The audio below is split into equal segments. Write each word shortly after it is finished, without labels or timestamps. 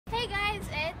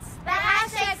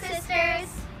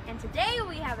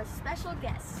have a special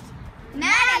guest,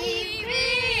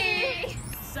 MattyB!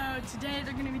 So today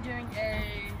they're going to be doing a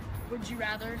Would You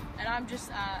Rather, and I'm just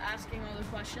asking all the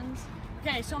questions.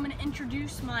 Okay, so I'm going to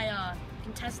introduce my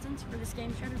contestants for this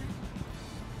game show today.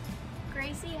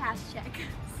 Gracie Haschak,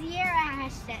 Sierra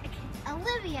Haschak,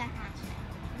 Olivia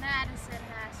Haschak, Madison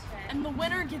Haschak. And the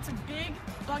winner gets a big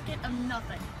bucket of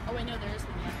nothing. Oh wait, no, there is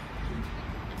no winner.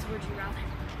 It's Would You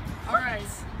Rather. Alright,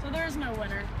 so there is no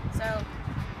winner. So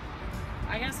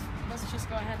I guess let's just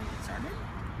go ahead and get started.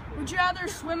 Would you rather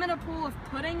swim in a pool of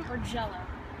pudding or jello?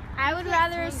 I would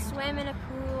rather swim in a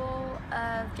pool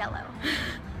of Jello.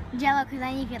 Jello, because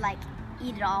then you could like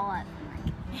eat it all up.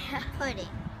 Like, pudding.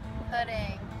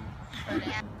 Pudding.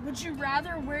 Would you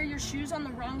rather wear your shoes on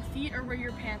the wrong feet or wear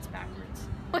your pants backwards?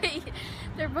 Wait,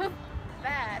 they're both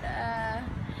bad.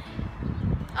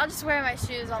 I'll just wear my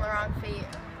shoes on the wrong feet.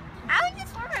 I would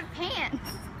just wear my pants.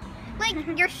 Like,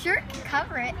 your shirt can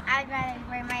cover it. I'd rather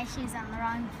wear my shoes on the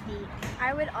wrong feet.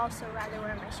 I would also rather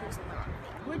wear my shoes on the wrong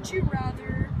feet. Would you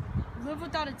rather live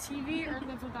without a TV or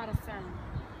live without a phone?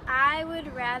 I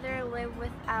would rather live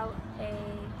without a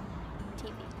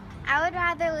TV. I would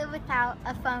rather live without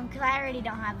a phone because I already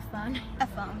don't have a phone. A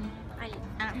phone. I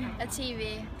don't know. A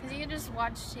TV, because you can just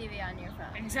watch TV on your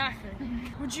phone. Exactly.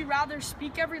 Would you rather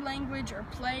speak every language or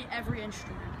play every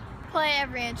instrument? Play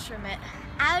every instrument.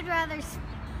 I would rather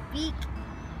speak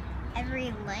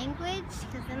every language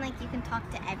because then like you can talk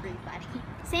to everybody.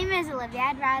 Same as Olivia,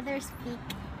 I'd rather speak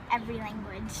every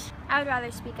language. I would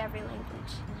rather speak every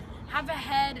language. Have a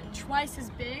head twice as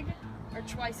big or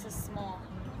twice as small?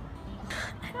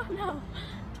 I don't know.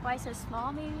 Twice as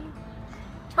small, maybe?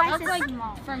 Twice That's as like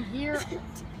small. from here.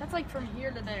 That's like from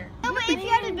here to there. No, but if you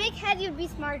had a big head, you'd be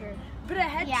smarter. But a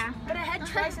head, Yeah. But a head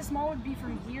twice as small would be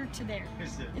from here to there.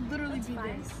 It'd literally be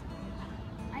fine. this.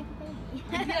 Like a baby.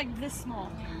 It'd be like this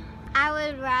small. I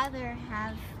would rather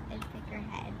have a bigger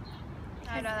head.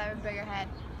 I'd rather have a bigger head.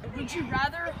 Would you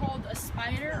rather hold a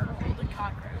spider or hold a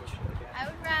cockroach? I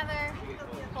would rather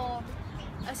hold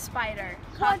a spider.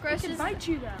 It Cockroaches could bite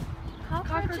you though.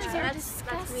 Cockroaches are are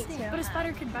disgusting. disgusting. But a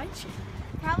spider could bite you.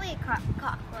 Probably a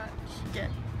cockroach. Good.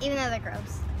 Even though they're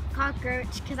gross.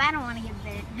 Cockroach, because I don't want to get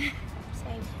bit.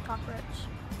 Same, cockroach.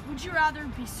 Would you rather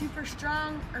be super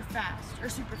strong or fast or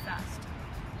super fast?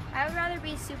 I would rather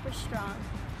be super strong.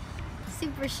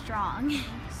 Super strong.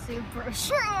 Super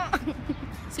strong.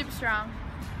 Super strong.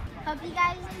 Hope you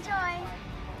guys enjoy.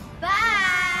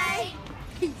 Bye.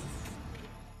 Peace.